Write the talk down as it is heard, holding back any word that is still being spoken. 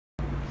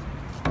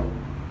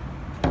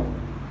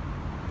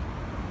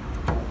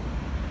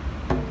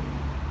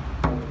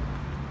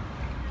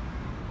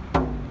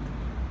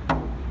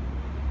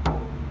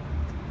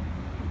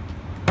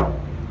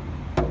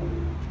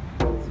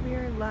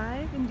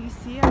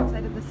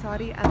outside of the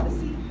Saudi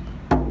embassy,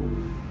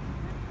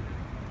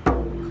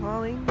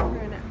 calling for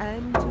an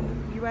end to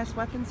U.S.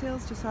 weapon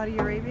sales to Saudi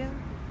Arabia,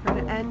 for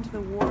an end to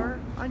the war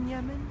on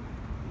Yemen.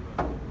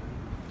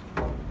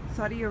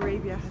 Saudi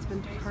Arabia has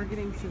been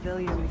targeting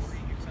civilians.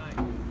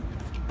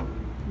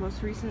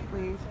 Most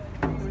recently,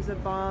 there was a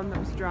bomb that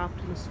was dropped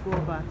in a school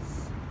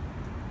bus,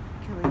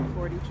 killing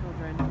 40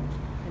 children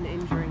and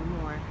injuring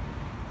more.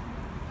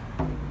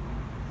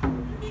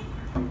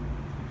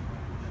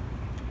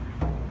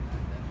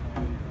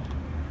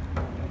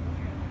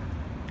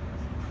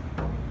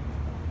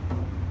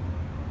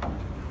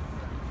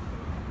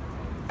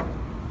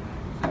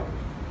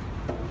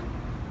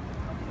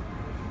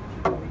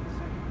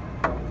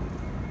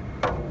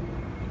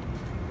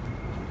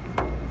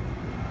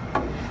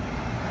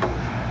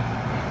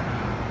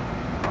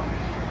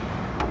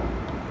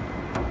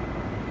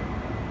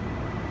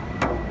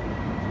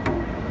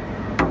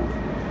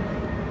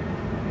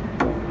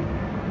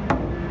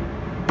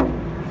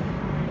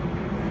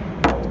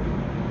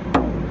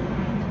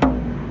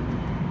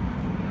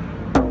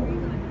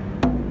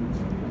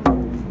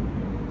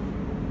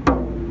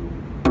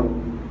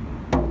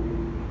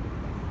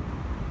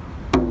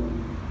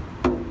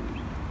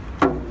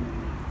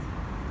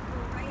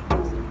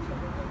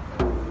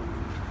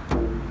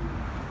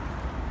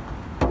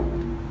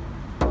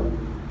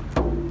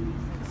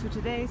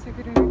 Today,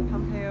 Secretary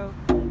Pompeo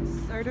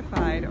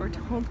certified or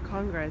told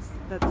Congress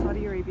that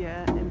Saudi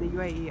Arabia and the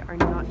UAE are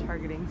not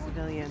targeting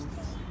civilians.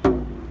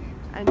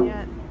 And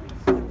yet,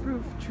 the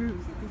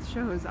truth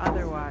shows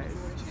otherwise.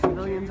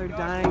 Civilians are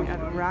dying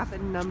at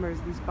rapid numbers.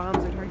 These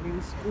bombs are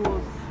targeting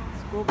schools,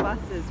 school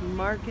buses,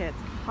 markets,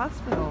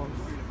 hospitals.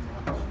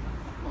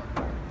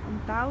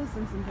 And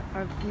thousands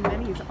of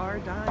Yemenis are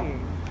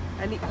dying.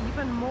 And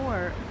even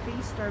more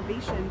face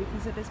starvation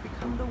because it has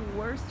become the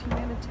worst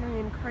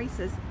humanitarian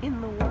crisis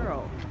in the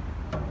world.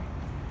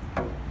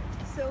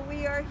 So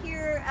we are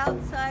here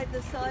outside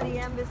the Saudi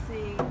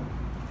embassy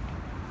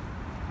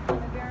on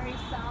a very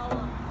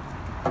solemn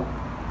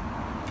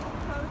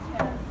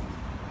protest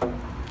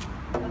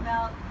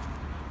about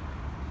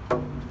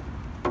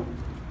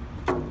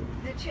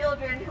the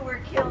children who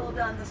were killed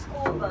on the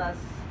school bus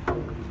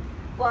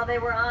while they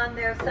were on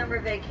their summer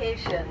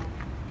vacation,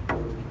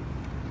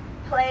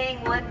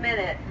 playing 1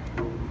 minute,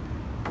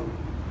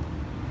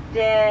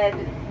 dead,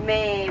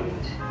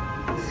 maimed,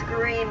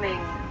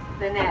 screaming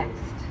the next.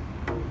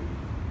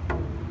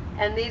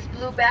 And these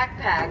blue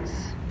backpacks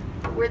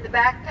were the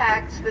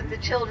backpacks that the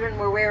children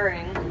were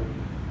wearing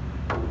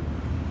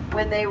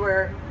when they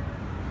were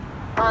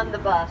on the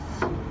bus.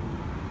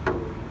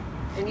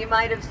 And you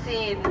might have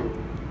seen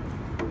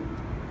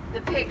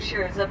the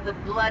pictures of the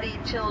bloody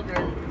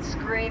children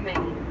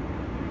screaming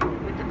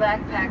with the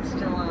backpacks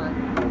still on.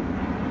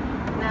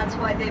 And that's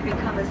why they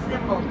become a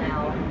symbol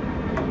now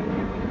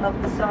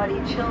of the Saudi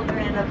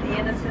children, of the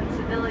innocent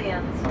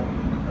civilians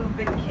who've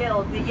been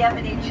killed, the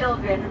Yemeni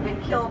children who've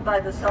been killed by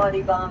the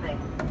Saudi bombing.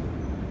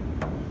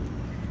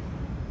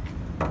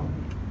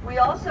 We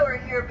also are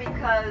here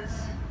because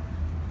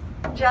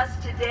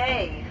just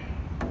today,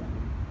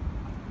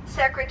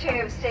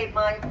 Secretary of State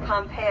Mike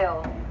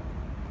Pompeo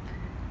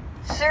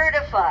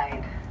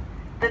certified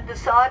that the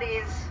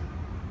Saudis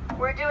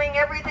were doing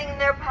everything in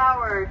their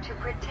power to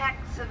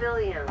protect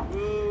civilians.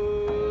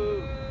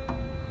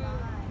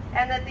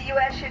 And that the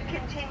U.S. should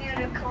continue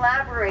to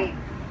collaborate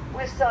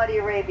with Saudi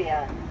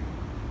Arabia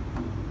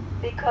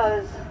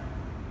because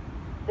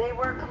they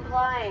were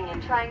complying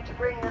and trying to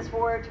bring this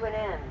war to an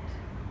end.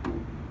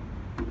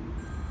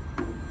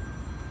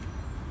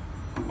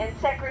 And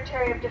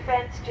Secretary of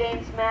Defense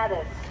James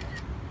Mattis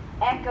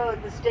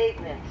echoed the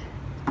statement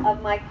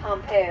of Mike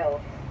Pompeo,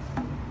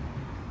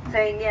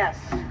 saying, yes,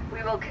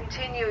 we will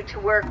continue to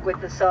work with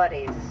the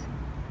Saudis.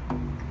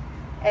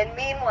 And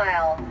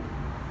meanwhile,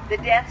 the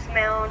deaths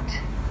mount.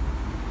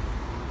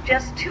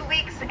 Just 2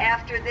 weeks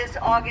after this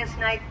August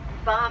 9th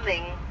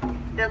bombing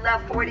that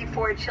left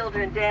 44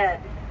 children dead,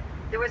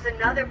 there was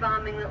another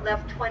bombing that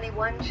left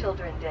 21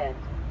 children dead.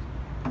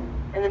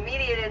 And the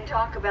media didn't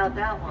talk about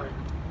that one.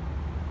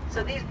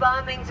 So these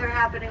bombings are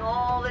happening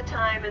all the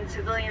time and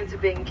civilians are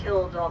being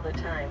killed all the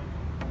time.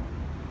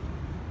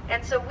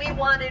 And so we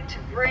wanted to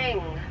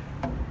bring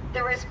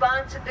the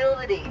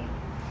responsibility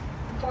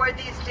for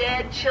these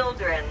dead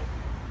children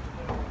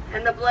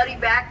and the bloody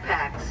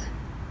backpacks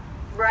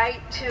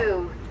right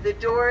to the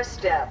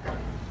doorstep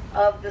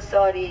of the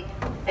Saudi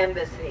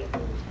embassy.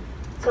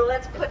 So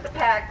let's put the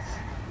packs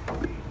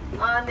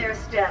on their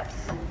steps,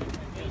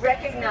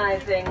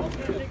 recognizing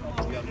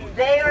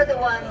they are the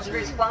ones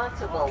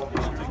responsible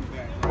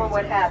for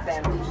what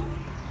happened.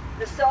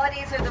 The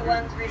Saudis are the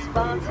ones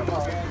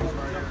responsible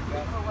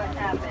for what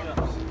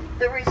happened.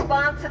 The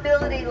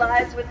responsibility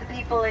lies with the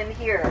people in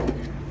here.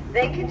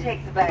 They can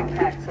take the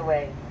backpacks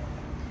away.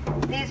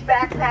 These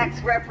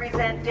backpacks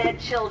represent dead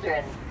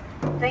children.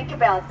 Think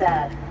about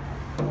that.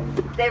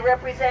 They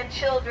represent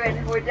children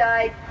who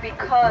died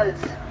because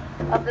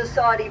of the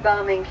Saudi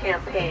bombing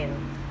campaign.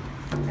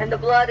 And the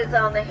blood is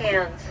on the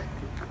hands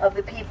of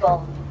the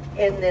people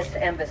in this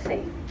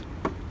embassy.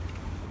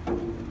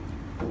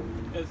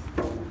 Yes.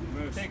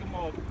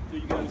 off so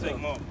you gotta take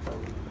them off.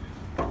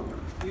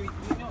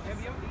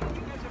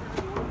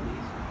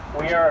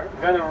 We are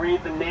going to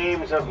read the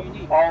names of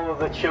all of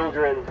the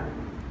children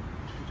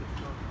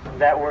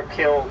that were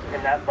killed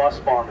in that bus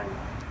bombing.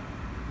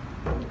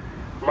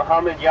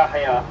 Muhammad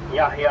Yahya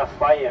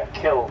Faya,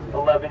 killed,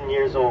 11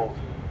 years old.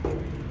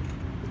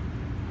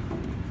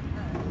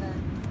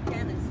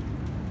 Janice,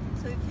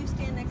 so if you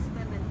stand next to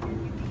them and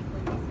you beat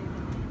when they say the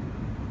name.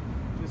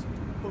 Just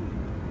boom.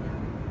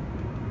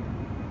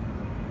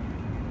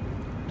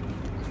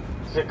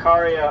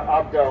 Zakaria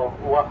Abdel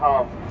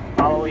Wahab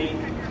Ali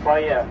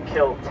Faya,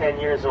 killed, 10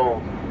 years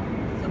old.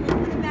 So we'll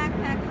put a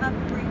backpack up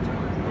for each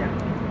one.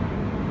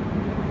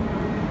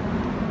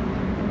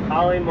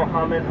 Ali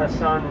Muhammad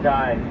Hassan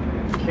died,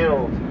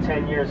 killed,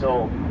 10 years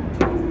old.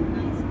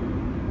 Nice.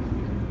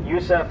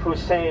 Yusuf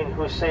Hussein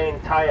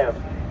Tayyab,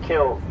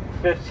 killed,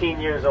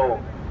 15 years old.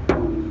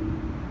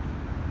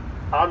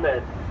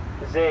 Ahmed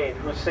Zaid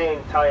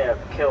Hussein Tayyab,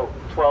 killed,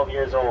 12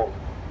 years old.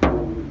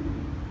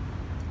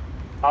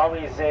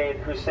 Ali Zaid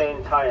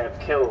Hussein Tayyab,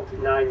 killed,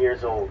 9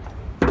 years old.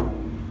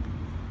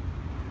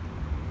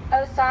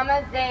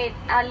 Osama Zaid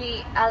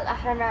Ali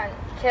Al-Ahran,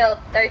 killed,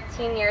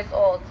 13 years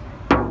old.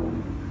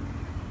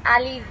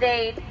 Ali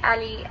Zaid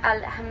Ali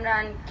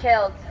Al-Hamran,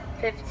 killed,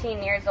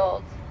 15 years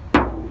old.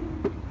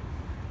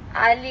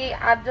 Ali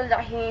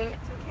Abdulrahim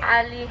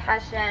Ali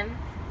Hashem,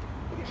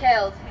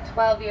 killed,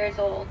 12 years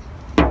old.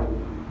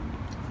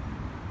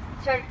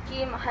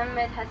 Turki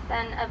Muhammad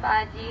Hassan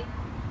Abadi,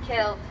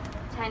 killed,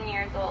 10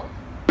 years old.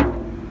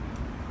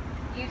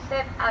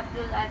 Yusuf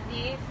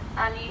Abdulaziz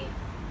Ali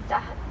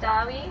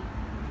Dahdawi,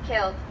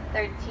 killed,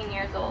 13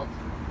 years old.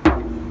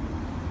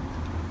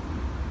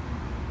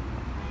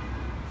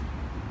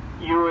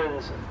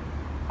 Ewans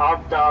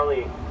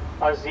Abdali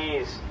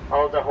Aziz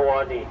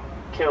Al-Dahwadi,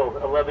 killed,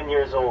 11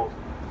 years old.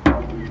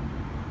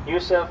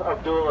 Yusuf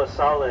Abdullah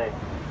Saleh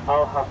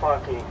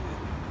Al-Hafaki,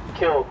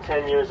 killed,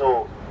 10 years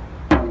old.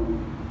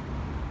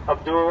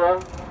 Abdullah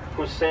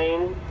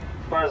Hussein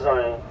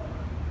Fazai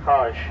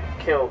Haj,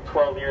 killed,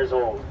 12 years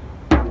old.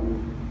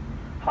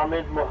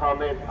 Hamid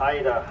Muhammad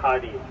Aida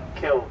Hadi,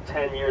 killed,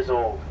 10 years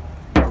old.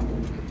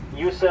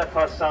 Yusuf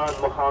Hassan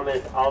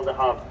Muhammad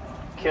Al-Dahab,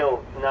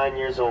 killed, 9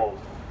 years old.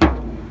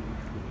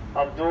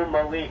 Abdul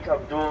Malik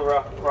Abdul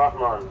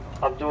Rahman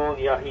Abdul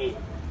Yahi,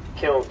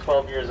 killed,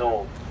 12 years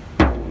old.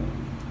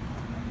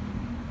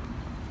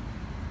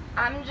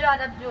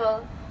 Amjad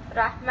Abdul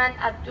Rahman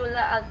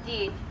Abdullah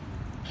Al-Did,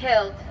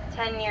 killed,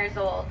 10 years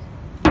old.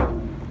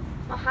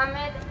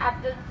 Muhammad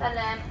Abdul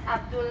Salam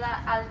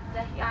Abdullah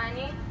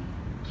Al-Dahyani,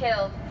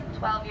 killed,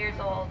 12 years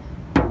old.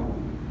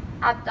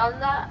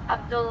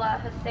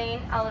 Abdullah Hussein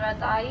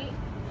Al-Razai,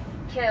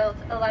 killed,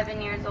 11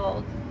 years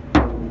old.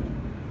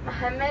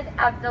 Muhammad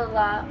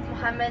Abdullah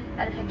Muhammad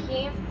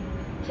Al-Hakim,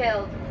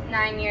 killed,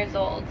 9 years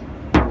old.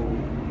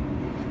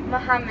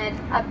 Muhammad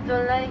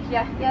Abdullah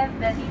Yahya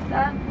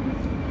Belisa,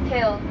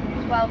 killed,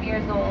 12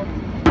 years old.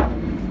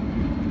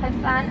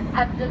 Hassan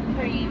Abdul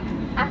Karim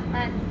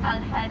Ahmad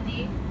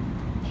Al-Hadi,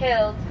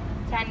 killed,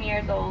 10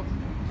 years old.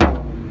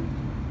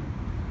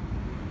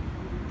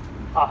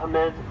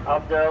 Ahmed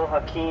Abdel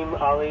Hakim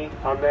Ali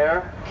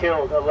Amer,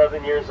 killed,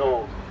 11 years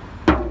old.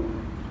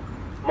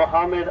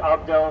 Muhammad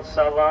Abdel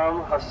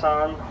Salam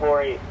Hassan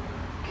Hori,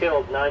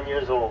 killed, 9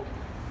 years old.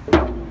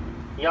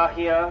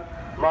 Yahya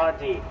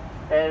Mahdi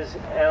Ez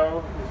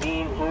El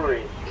Din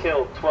Huri,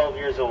 killed, 12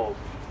 years old.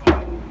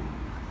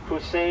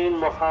 Hussein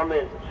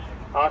Muhammad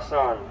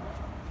Hassan,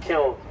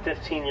 killed,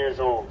 15 years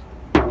old.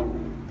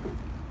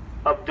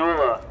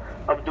 Abdullah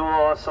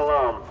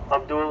Salam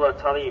Abdullah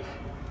Tarif,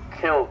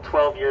 killed,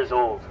 12 years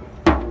old.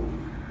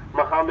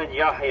 Muhammad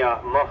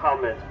Yahya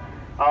Muhammad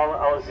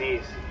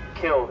Al-Aziz,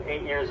 killed,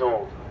 8 years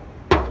old.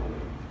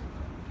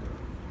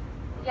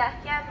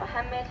 Yahya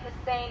Muhammad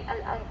Hussein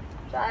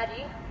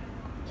Al-Anjari,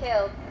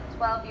 killed,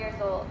 12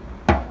 years old.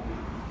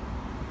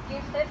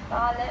 Yusuf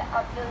Saleh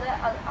Abdullah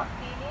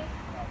Al-Aqili,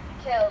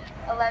 killed,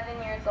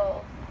 11 years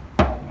old.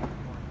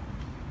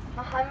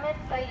 Muhammad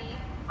Saeed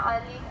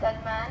Ali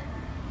Salman,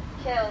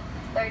 killed,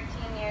 13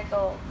 years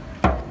old.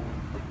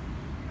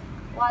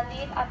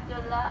 Walid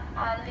Abdullah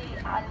Ali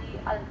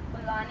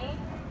Al-Fulani,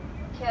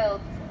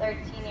 killed,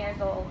 13 years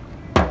old.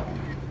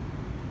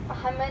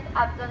 Muhammad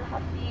Abdul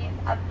Hafiz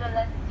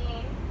Abdullah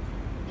Steen,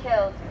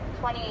 killed,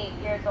 28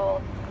 years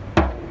old.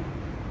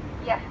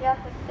 Yahya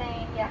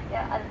Hussein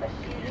Yahya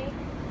Al-Bashiri,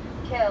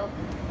 killed,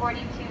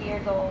 42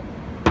 years old.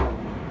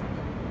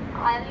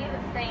 Ali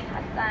Hussein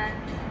Hassan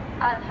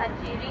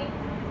Al-Hajiri,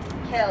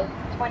 killed,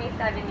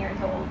 27 years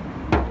old.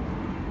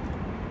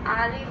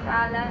 Ali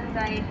Salah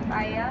Zaid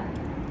Faya,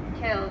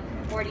 killed,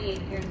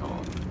 48 years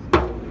old.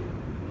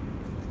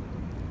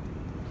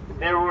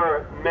 There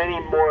were many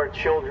more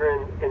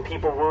children and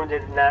people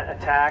wounded in that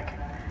attack.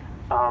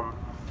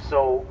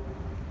 So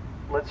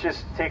let's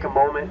just take a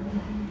moment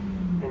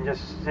and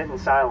just sit in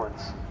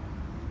silence.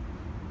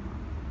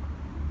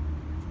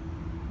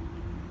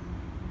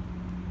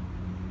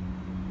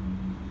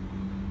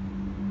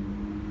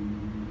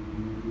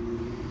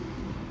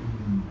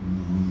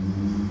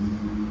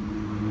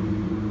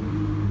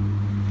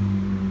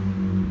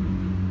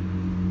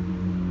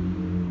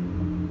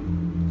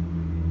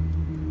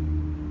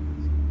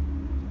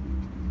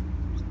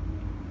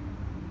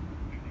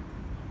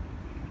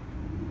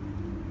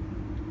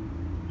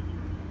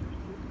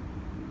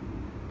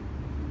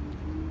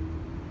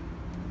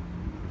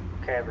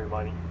 Okay,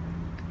 everybody.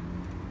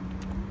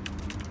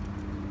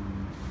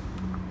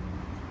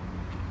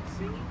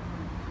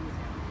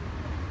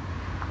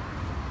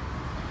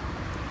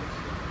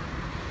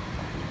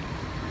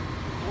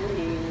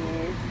 We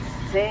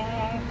sing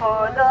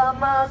for the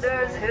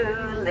mothers who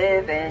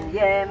live in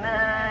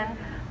Yemen,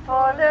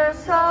 for their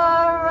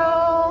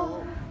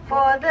sorrow,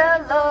 for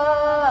their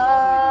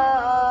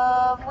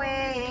love. We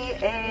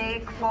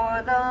ache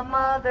for the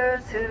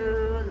mothers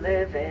who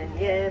live in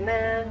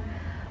Yemen,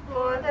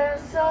 for their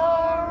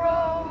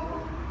sorrow,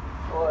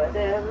 for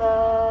their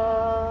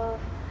love.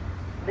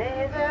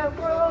 May their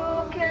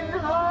broken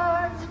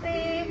hearts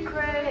be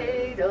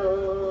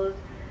cradled,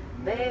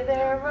 may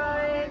their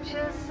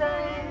righteous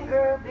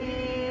anger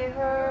be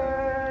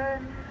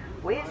heard.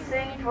 We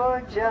sing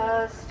for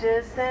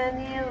justice and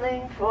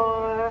healing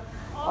for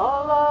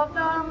all of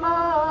the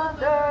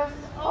mothers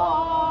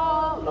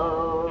all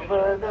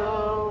over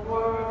the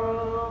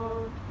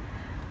world.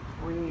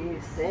 We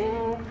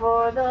sing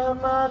for the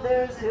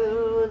mothers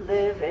who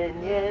live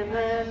in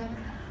Yemen,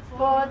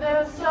 for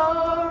their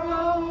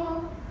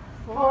sorrow,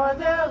 for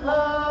their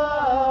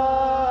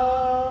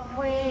love.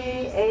 We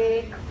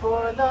ache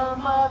for the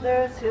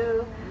mothers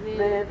who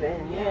live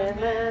in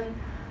Yemen,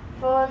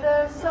 for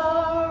their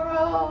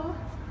sorrow,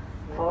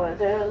 for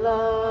their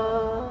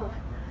love.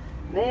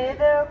 May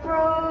their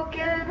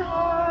broken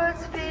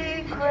hearts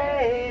be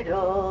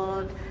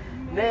cradled,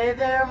 may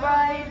their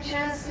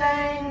righteous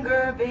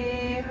anger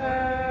be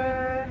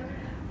heard.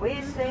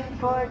 We sing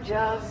for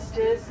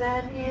justice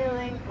and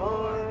healing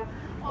for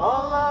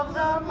all of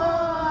the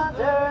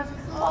mothers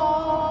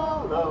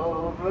all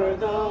over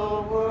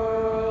the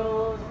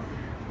world.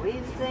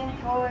 We sing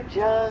for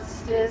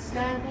justice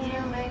and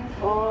healing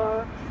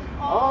for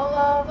all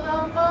of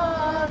the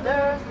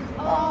mothers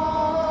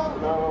all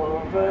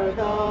over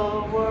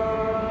the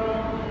world.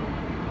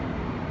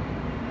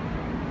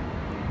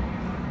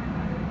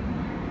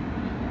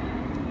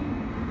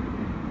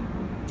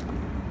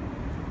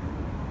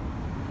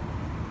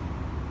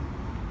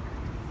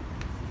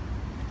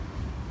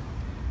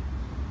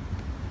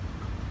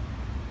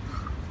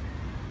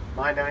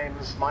 My name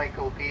is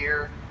Michael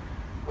Beer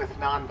with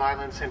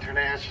Nonviolence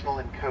International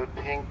and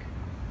CODEPINK.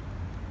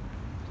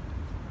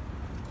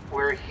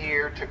 We're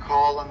here to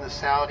call on the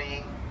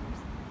Saudi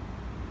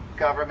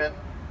government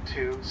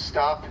to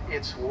stop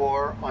its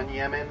war on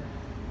Yemen.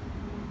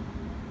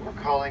 We're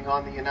calling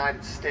on the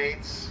United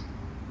States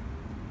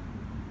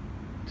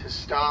to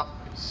stop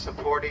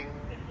supporting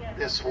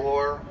this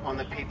war on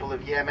the people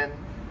of Yemen.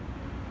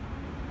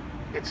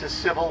 It's a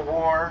civil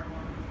war.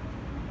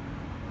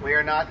 We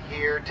are not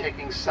here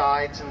taking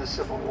sides in the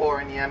civil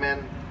war in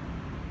Yemen,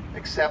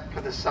 except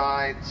for the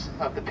sides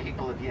of the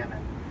people of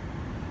Yemen,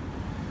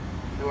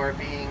 who are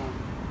being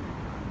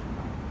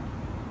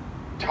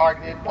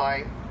targeted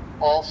by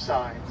all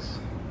sides.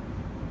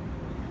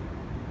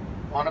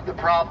 One of the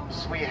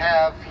problems we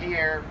have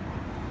here,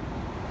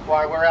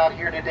 why we're out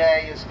here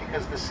today, is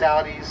because the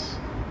Saudis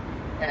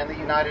and the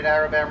United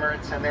Arab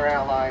Emirates and their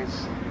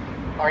allies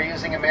are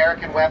using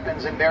American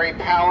weapons and very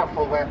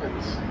powerful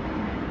weapons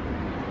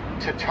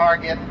to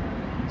target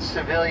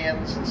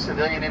civilians and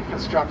civilian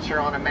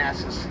infrastructure on a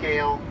massive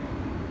scale,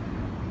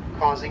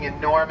 causing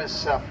enormous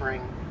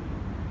suffering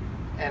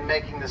and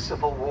making the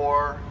civil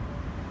war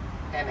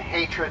and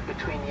hatred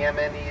between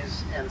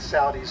Yemenis and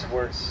Saudis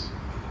worse.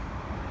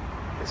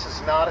 This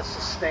is not a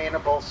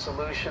sustainable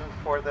solution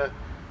for the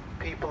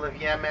people of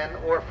Yemen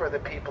or for the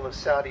people of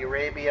Saudi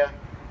Arabia.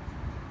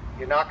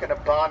 You're not going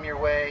to bomb your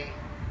way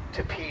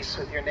to peace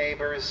with your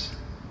neighbors.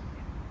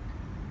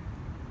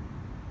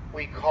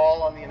 We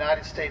call on the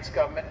United States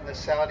government and the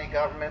Saudi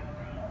government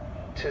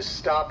to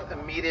stop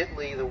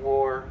immediately the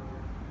war,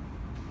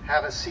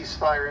 have a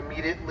ceasefire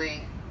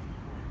immediately,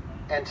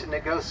 and to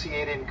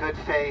negotiate in good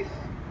faith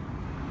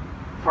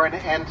for an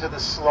end to the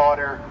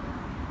slaughter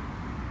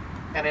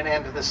and an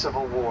end to the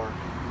civil war.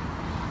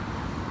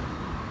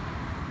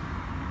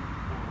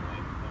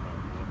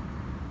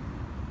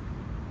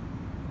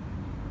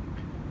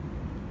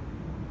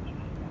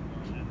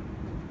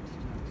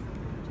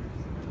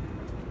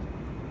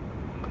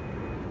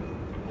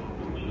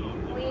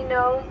 We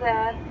know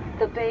that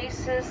the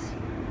basis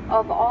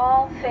of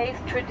all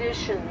faith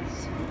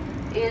traditions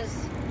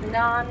is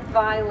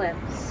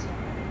non-violence.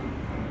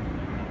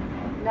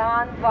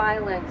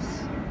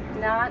 Non-violence,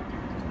 not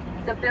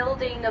the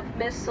building of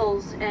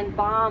missiles and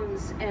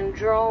bombs and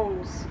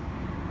drones,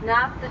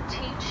 not the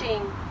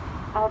teaching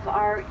of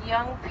our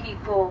young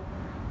people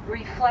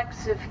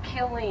reflexive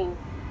killing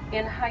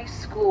in high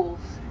schools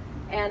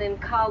and in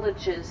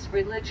colleges,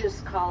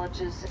 religious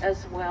colleges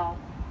as well.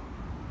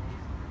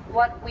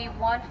 What we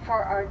want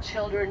for our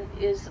children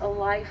is a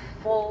life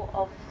full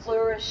of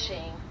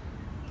flourishing,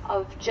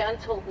 of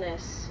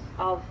gentleness,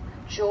 of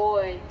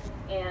joy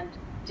and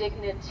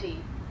dignity.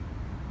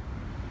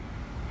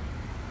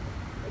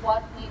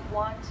 What we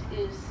want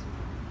is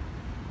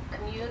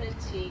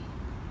community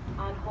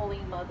on Holy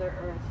Mother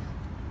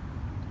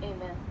Earth.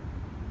 Amen.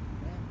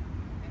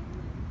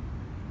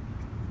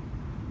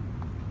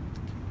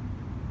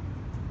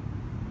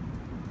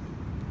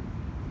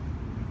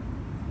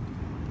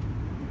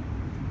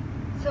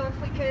 So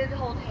if we could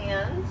hold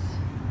hands.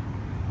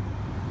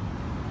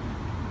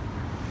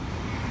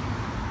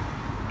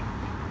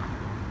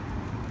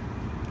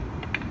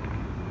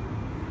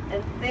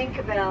 And think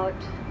about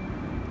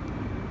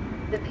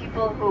the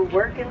people who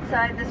work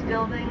inside this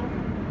building,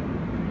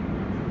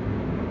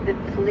 the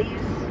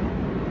police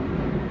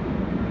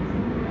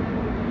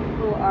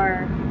who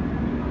are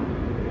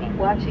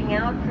watching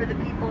out for the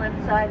people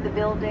inside the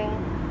building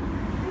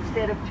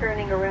instead of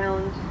turning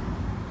around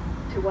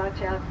to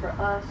watch out for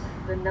us,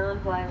 the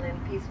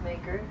nonviolent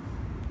peacemakers.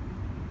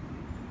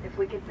 If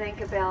we could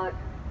think about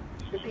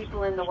the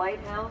people in the White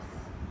House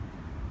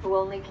who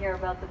only care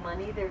about the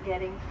money they're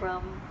getting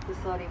from the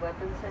Saudi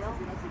weapons sales.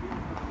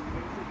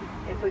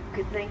 If we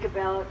could think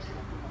about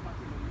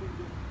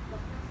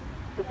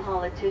the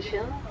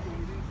politicians,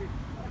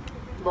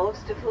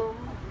 most of whom,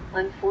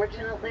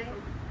 unfortunately,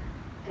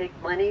 take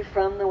money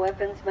from the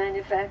weapons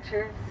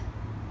manufacturers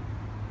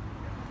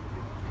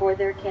for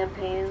their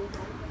campaigns,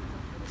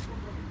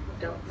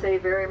 don't say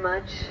very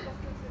much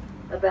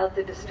about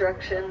the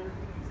destruction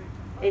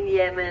in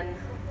Yemen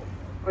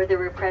or the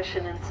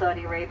repression in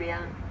Saudi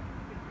Arabia.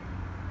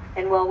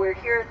 And while we're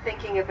here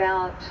thinking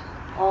about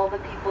all the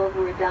people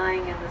who are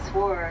dying in this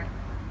war,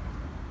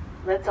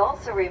 let's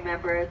also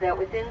remember that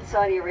within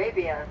Saudi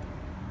Arabia,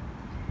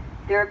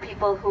 there are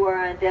people who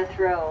are on death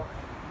row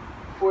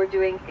for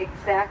doing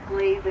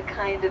exactly the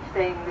kind of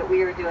thing that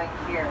we are doing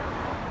here,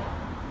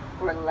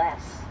 or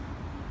less.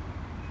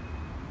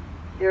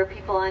 There are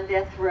people on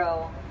death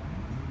row,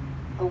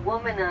 a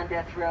woman on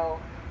death row,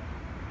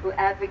 who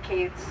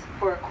advocates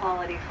for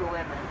equality for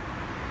women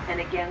and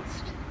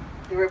against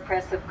the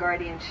repressive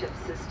guardianship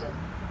system.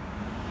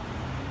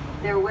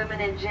 There are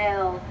women in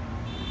jail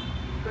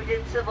who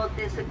did civil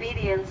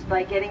disobedience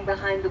by getting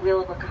behind the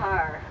wheel of a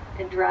car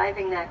and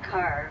driving that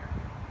car.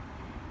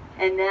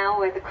 And now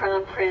where the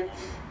Crown Prince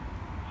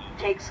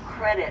takes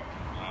credit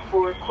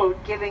for,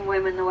 quote, giving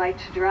women the right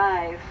to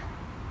drive,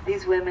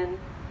 these women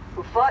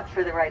who fought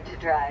for the right to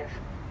drive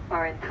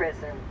are in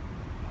prison.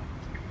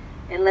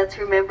 And let's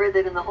remember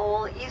that in the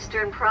whole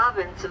eastern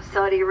province of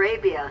Saudi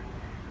Arabia,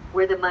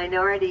 where the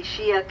minority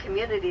Shia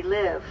community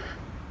live,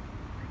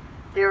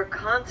 they are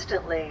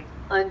constantly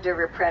under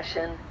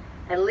repression,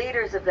 and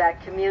leaders of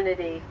that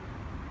community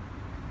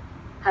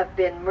have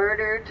been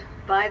murdered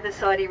by the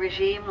Saudi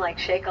regime, like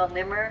Sheikh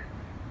al-Nimr,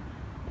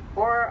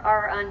 or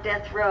are on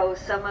death row,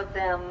 some of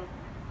them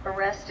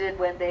arrested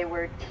when they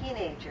were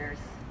teenagers,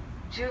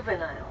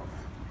 juveniles,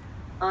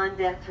 on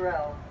death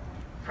row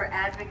for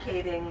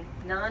advocating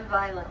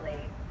non-violently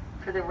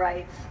for the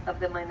rights of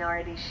the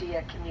minority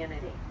Shia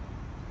community.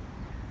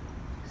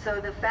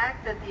 So the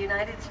fact that the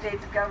United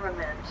States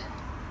government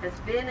has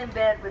been in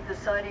bed with the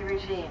Saudi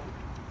regime,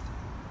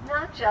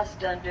 not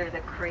just under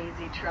the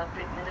crazy Trump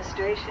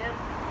administration,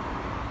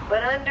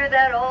 but under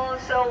that oh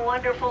so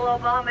wonderful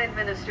Obama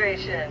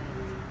administration,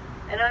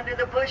 and under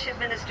the Bush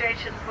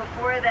administrations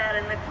before that,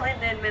 and the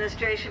Clinton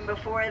administration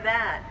before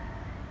that.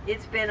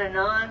 It's been a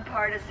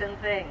nonpartisan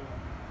thing,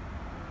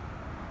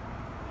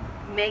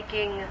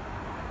 making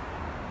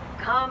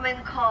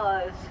common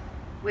cause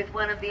with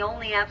one of the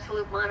only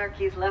absolute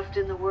monarchies left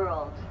in the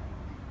world,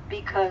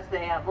 because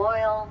they have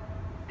oil,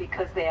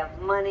 because they have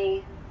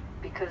money,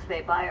 because they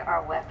buy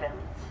our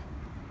weapons.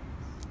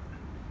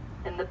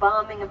 And the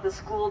bombing of the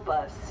school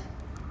bus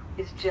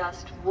is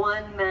just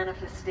one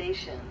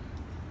manifestation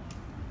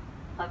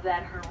of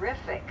that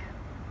horrific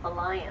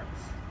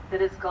alliance that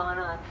has gone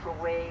on for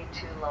way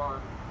too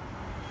long.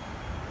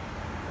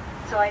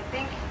 So I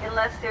think,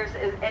 unless there's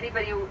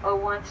anybody who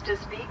wants to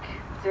speak,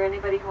 is there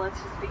anybody who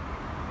wants to speak?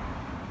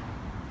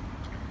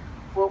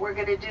 What we're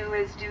going to do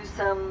is do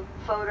some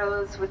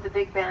photos with the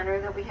big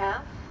banner that we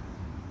have,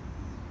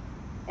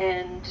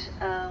 and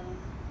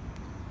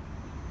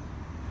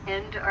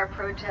end our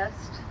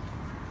protest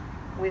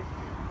with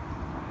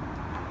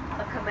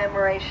a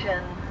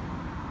commemoration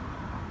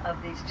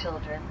of these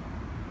children.